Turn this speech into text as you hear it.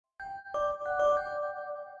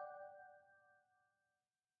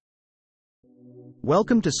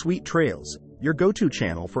Welcome to SuiteTrails, your go-to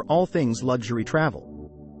channel for all things luxury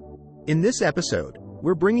travel. In this episode,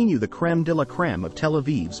 we're bringing you the creme de la creme of Tel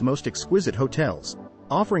Aviv's most exquisite hotels,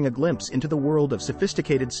 offering a glimpse into the world of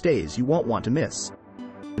sophisticated stays you won't want to miss.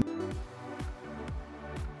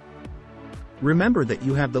 Remember that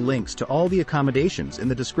you have the links to all the accommodations in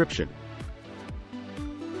the description.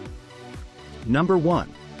 Number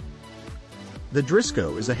 1. The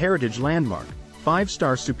Driscoll is a heritage landmark,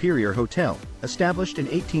 5-star superior hotel, established in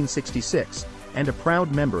 1866, and a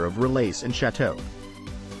proud member of Relais and Chateau.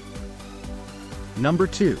 Number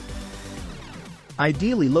 2.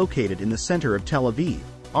 Ideally located in the center of Tel Aviv,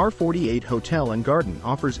 R48 Hotel and Garden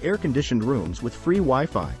offers air-conditioned rooms with free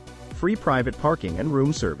Wi-Fi, free private parking and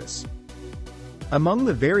room service. Among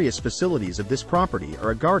the various facilities of this property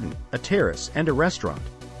are a garden, a terrace, and a restaurant.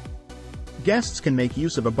 Guests can make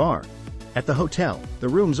use of a bar. At the hotel, the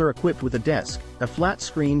rooms are equipped with a desk, a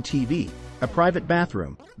flat-screen TV, a private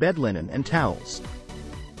bathroom, bed linen and towels.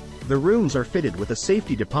 The rooms are fitted with a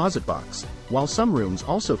safety deposit box, while some rooms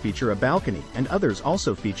also feature a balcony and others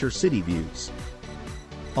also feature city views.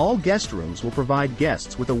 All guest rooms will provide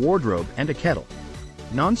guests with a wardrobe and a kettle.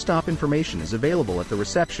 Non-stop information is available at the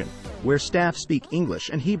reception, where staff speak English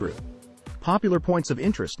and Hebrew. Popular points of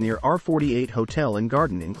interest near R48 Hotel and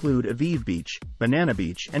Garden include Aviv Beach, Banana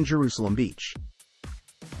Beach, and Jerusalem Beach.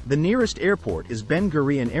 The nearest airport is Ben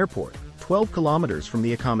Gurion Airport, 12 kilometers from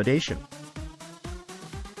the accommodation.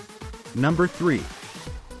 Number 3.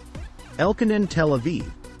 Elkanan Tel Aviv.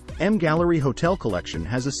 M Gallery Hotel Collection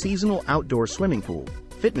has a seasonal outdoor swimming pool,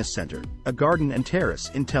 fitness center, a garden and terrace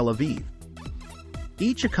in Tel Aviv.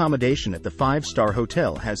 Each accommodation at the 5-star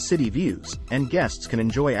hotel has city views, and guests can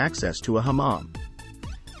enjoy access to a hammam.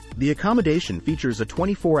 The accommodation features a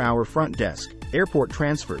 24-hour front desk, airport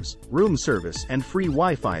transfers, room service, and free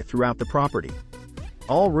Wi-Fi throughout the property.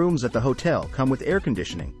 All rooms at the hotel come with air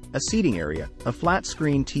conditioning, a seating area, a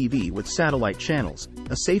flat-screen TV with satellite channels,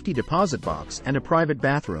 a safety deposit box, and a private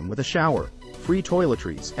bathroom with a shower, free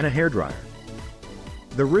toiletries, and a hairdryer.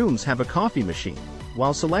 The rooms have a coffee machine,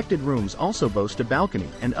 while selected rooms also boast a balcony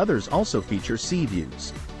and others also feature sea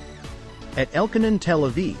views. At Elkanan Tel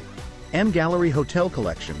Aviv, M Gallery Hotel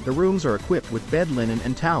Collection, the rooms are equipped with bed linen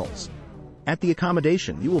and towels. At the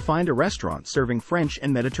accommodation you will find a restaurant serving French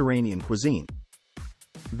and Mediterranean cuisine.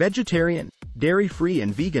 Vegetarian, dairy-free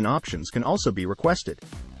and vegan options can also be requested.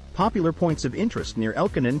 Popular points of interest near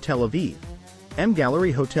Elkanan Tel Aviv. M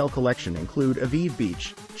Gallery Hotel Collection include Aviv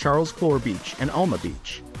Beach, Charles Clore Beach, and Alma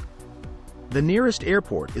Beach. The nearest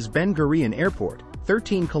airport is Ben Gurion Airport,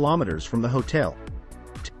 13 kilometers from the hotel.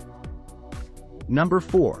 Number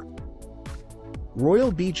 4.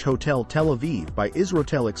 Royal Beach Hotel Tel Aviv by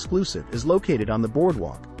Israetel Exclusive is located on the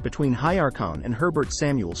boardwalk, between Hayarkon and Herbert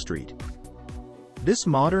Samuel Street. This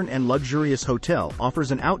modern and luxurious hotel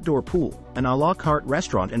offers an outdoor pool, an à la carte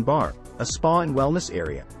restaurant and bar, a spa and wellness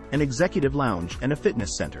area, an executive lounge, and a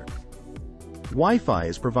fitness center. Wi-Fi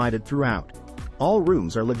is provided throughout. All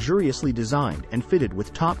rooms are luxuriously designed and fitted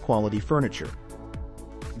with top-quality furniture.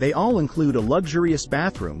 They all include a luxurious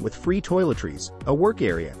bathroom with free toiletries, a work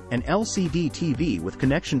area, an LCD TV with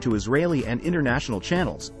connection to Israeli and international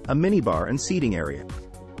channels, a minibar and seating area.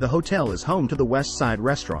 The hotel is home to the West Side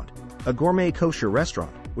Restaurant, a gourmet kosher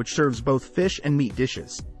restaurant, which serves both fish and meat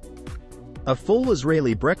dishes. A full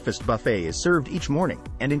Israeli breakfast buffet is served each morning,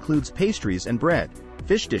 and includes pastries and bread,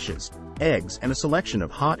 fish dishes, eggs, and a selection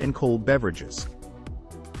of hot and cold beverages.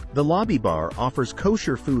 The lobby bar offers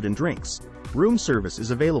kosher food and drinks. Room service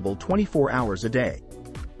is available 24 hours a day.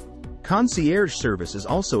 Concierge service is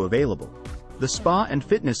also available. The spa and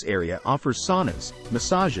fitness area offers saunas,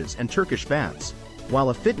 massages, and Turkish baths, while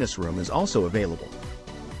a fitness room is also available.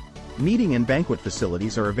 Meeting and banquet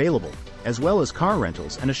facilities are available, as well as car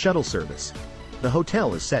rentals and a shuttle service. The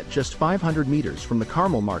hotel is set just 500 meters from the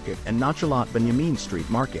Carmel Market and Nachalat Benjamin Street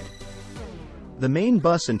Market. The main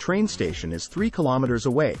bus and train station is 3 kilometers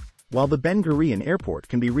away, while the Ben Gurion Airport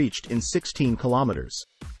can be reached in 16 kilometers.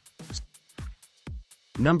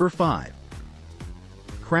 Number 5.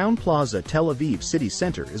 Crown Plaza Tel Aviv City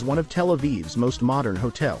Center is one of Tel Aviv's most modern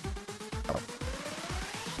hotels.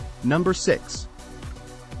 Number 6.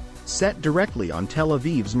 Set directly on Tel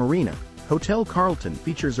Aviv's marina, Hotel Carlton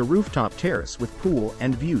features a rooftop terrace with pool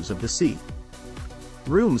and views of the sea.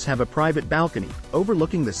 Rooms have a private balcony,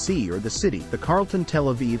 overlooking the sea or the city. The Carlton Tel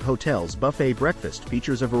Aviv Hotel's buffet breakfast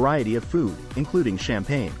features a variety of food, including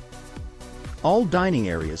champagne. All dining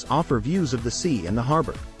areas offer views of the sea and the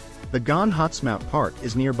harbor. The Gan Hatzmaut Park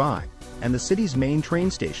is nearby, and the city's main train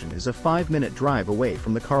station is a 5-minute drive away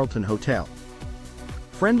from the Carlton Hotel.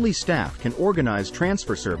 Friendly staff can organize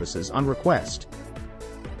transfer services on request.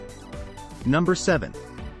 Number 7.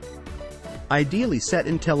 Ideally set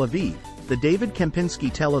in Tel Aviv, the David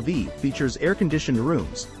Kempinski Tel Aviv features air-conditioned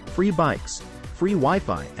rooms, free bikes, free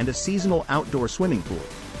Wi-Fi and a seasonal outdoor swimming pool.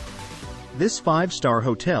 This 5-star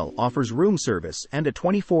hotel offers room service and a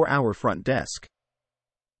 24-hour front desk.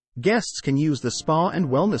 Guests can use the spa and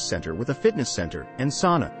wellness center with a fitness center and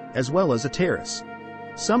sauna, as well as a terrace.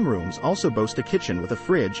 Some rooms also boast a kitchen with a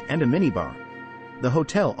fridge and a minibar. The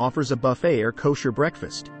hotel offers a buffet or kosher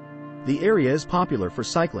breakfast. The area is popular for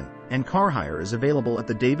cycling, and car hire is available at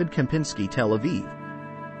the David Kempinski Tel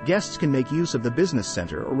Aviv. Guests can make use of the business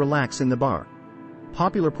center or relax in the bar.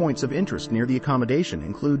 Popular points of interest near the accommodation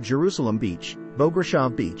include Jerusalem Beach,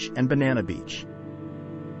 Bograshov Beach, and Banana Beach.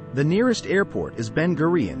 The nearest airport is Ben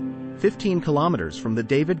Gurion, 15 kilometers from the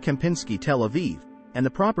David Kempinski Tel Aviv, and the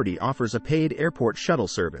property offers a paid airport shuttle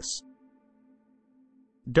service.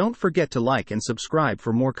 Don't forget to like and subscribe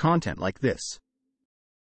for more content like this.